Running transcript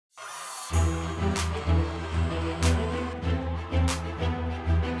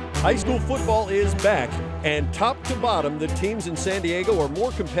High school football is back, and top to bottom, the teams in San Diego are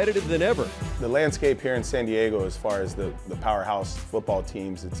more competitive than ever. The landscape here in San Diego, as far as the powerhouse football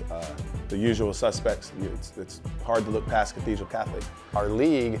teams, it's the usual suspects. It's hard to look past Cathedral Catholic. Our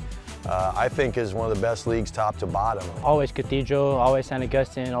league, I think, is one of the best leagues top to bottom. Always Cathedral, always San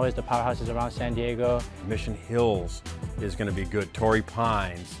Augustine, always the powerhouses around San Diego. Mission Hills is going to be good. Torrey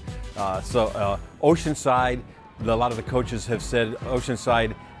Pines. Oceanside, a lot of the coaches have said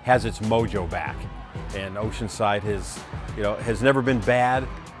Oceanside has its mojo back, and Oceanside has never been bad,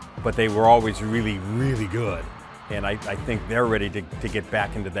 but they were always really, really good. And I think they're ready to get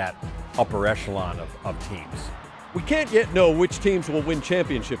back into that upper echelon of teams. We can't yet know which teams will win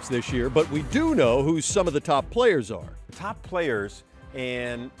championships this year, but we do know who some of the top players are. The top players,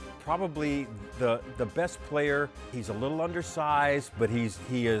 and probably the best player, he's a little undersized, but he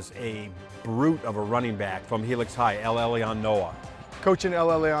is a brute of a running back from Helix High, El Elyon Noah. Coaching El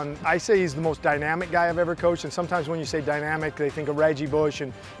Elyon, I say he's the most dynamic guy I've ever coached, and sometimes when you say dynamic, they think of Reggie Bush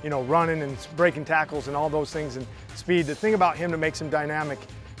and, running and breaking tackles and all those things and speed. The thing about him that makes him dynamic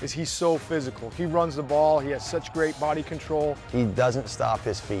is he's so physical. He runs the ball, he has such great body control. He doesn't stop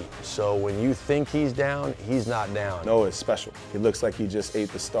his feet, so when you think he's down, he's not down. Noah is special. He looks like he just ate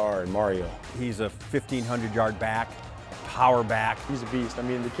the star in Mario. He's a 1,500-yard back. Power back. He's a beast. I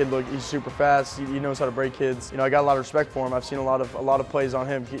mean, the kid he's super fast. He knows how to break kids. I got a lot of respect for him. I've seen a lot of plays on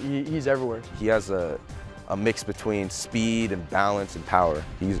him. He's everywhere. He has a mix between speed and balance and power.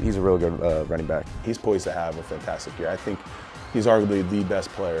 He's a real good running back. He's poised to have a fantastic year. I think he's arguably the best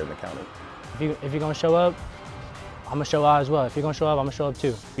player in the county. If you're gonna show up, I'm gonna show out as well. If you're gonna show up, I'm gonna show up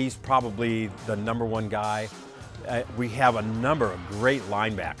too. He's probably the #1 guy. We have a number of great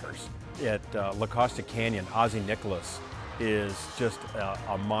linebackers at La Costa Canyon. Ozzie Nicholas is just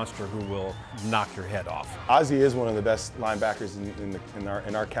a monster who will knock your head off. Ozzie is one of the best linebackers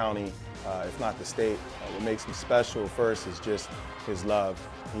in our county, if not the state. What makes him special first is just his love.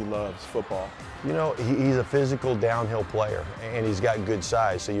 He loves football. He's a physical downhill player, and he's got good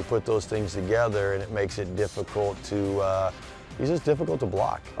size, so you put those things together and it makes it difficult to he's just difficult to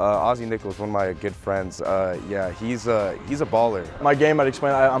block. Ozzie Nichols, one of my good friends, yeah, he's a baller. My game, I'd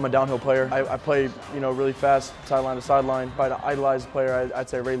explain, I'm a downhill player. I play, really fast, sideline to sideline. If I'd idolize a player, I'd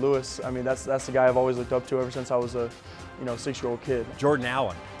say Ray Lewis. I mean, that's the guy I've always looked up to ever since I was a 6-year-old kid. Jordan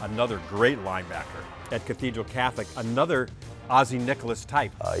Allen, another great linebacker at Cathedral Catholic, another Ozzie Nicholas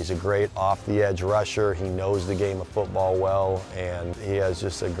type. He's a great off-the-edge rusher. He knows the game of football well, and he has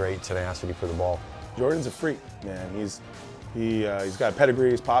just a great tenacity for the ball. Jordan's a freak, man. He's got a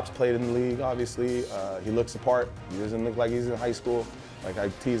pedigree. His pops played in the league, obviously. He looks the part. He doesn't look like he's in high school. Like I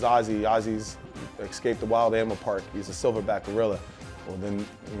tease Ozzie, Ozzie's escaped the wild animal park. He's a silverback gorilla. Well, then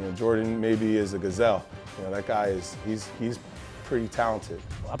Jordan maybe is a gazelle. That guy he's pretty talented.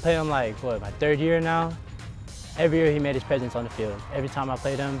 I play him my 3rd year now. Every year he made his presence on the field. Every time I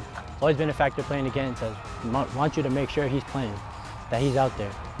played him, it's always been a factor playing against us. Want you to make sure he's playing, that he's out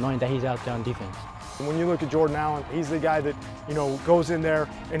there, knowing that he's out there on defense. When you look at Jordan Allen, he's the guy that, goes in there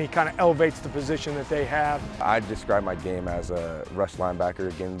and he kind of elevates the position that they have. I describe my game as a rush linebacker,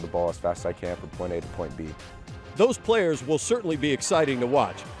 getting the ball as fast as I can from point A to point B. Those players will certainly be exciting to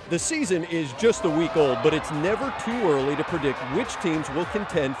watch. The season is just a week old, but it's never too early to predict which teams will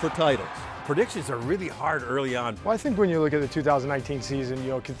contend for titles. Predictions are really hard early on. Well, I think when you look at the 2019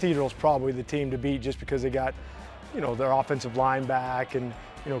 season, Cathedral's probably the team to beat just because they got, their offensive line back, and,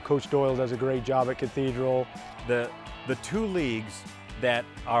 Coach Doyle does a great job at Cathedral. The two leagues that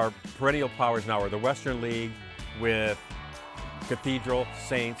are perennial powers now are the Western League with Cathedral,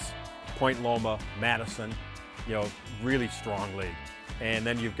 Saints, Point Loma, Madison, really strong league. And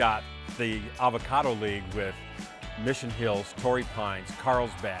then you've got the Avocado League with Mission Hills, Torrey Pines,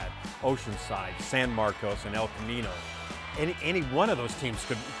 Carlsbad, Oceanside, San Marcos, and El Camino. Any one of those teams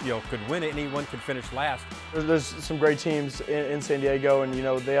could win it. Anyone could finish last. There's some great teams in San Diego, and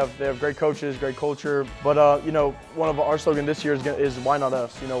they have great coaches, great culture. But one of our slogan this year is why not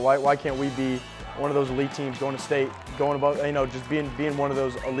us? Why can't we be one of those elite teams going to state, going about just being one of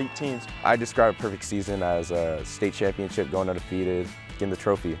those elite teams? I describe a perfect season as a state championship, going undefeated, getting the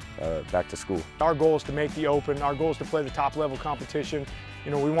trophy back to school. Our goal is to make the Open. Our goal is to play the top level competition.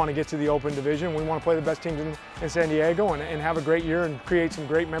 We want to get to the Open division. We want to play the best teams in San Diego and have a great year and create some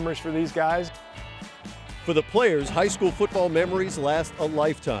great memories for these guys. For the players, high school football memories last a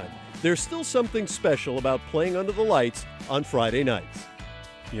lifetime. There's still something special about playing under the lights on Friday nights.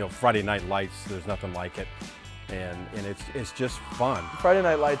 Friday night lights, there's nothing like it. and it's just fun. Friday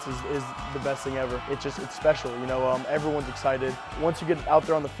Night Lights is the best thing ever. It's special, you know, everyone's excited. Once you get out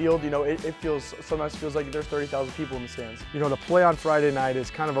there on the field, you know, sometimes feels like there's 30,000 people in the stands. You know, to play on Friday night is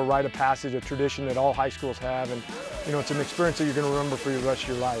kind of a rite of passage, a tradition that all high schools have, and you know, it's an experience that you're going to remember for the rest of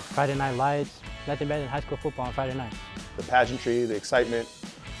your life. Friday Night Lights, nothing better than high school football on Friday night. The pageantry, the excitement,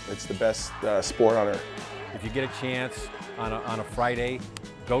 it's the best sport on earth. If you get a chance on a Friday,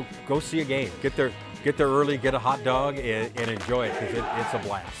 go see a game. Get there early, get a hot dog, and enjoy it, because it's a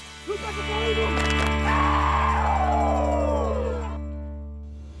blast.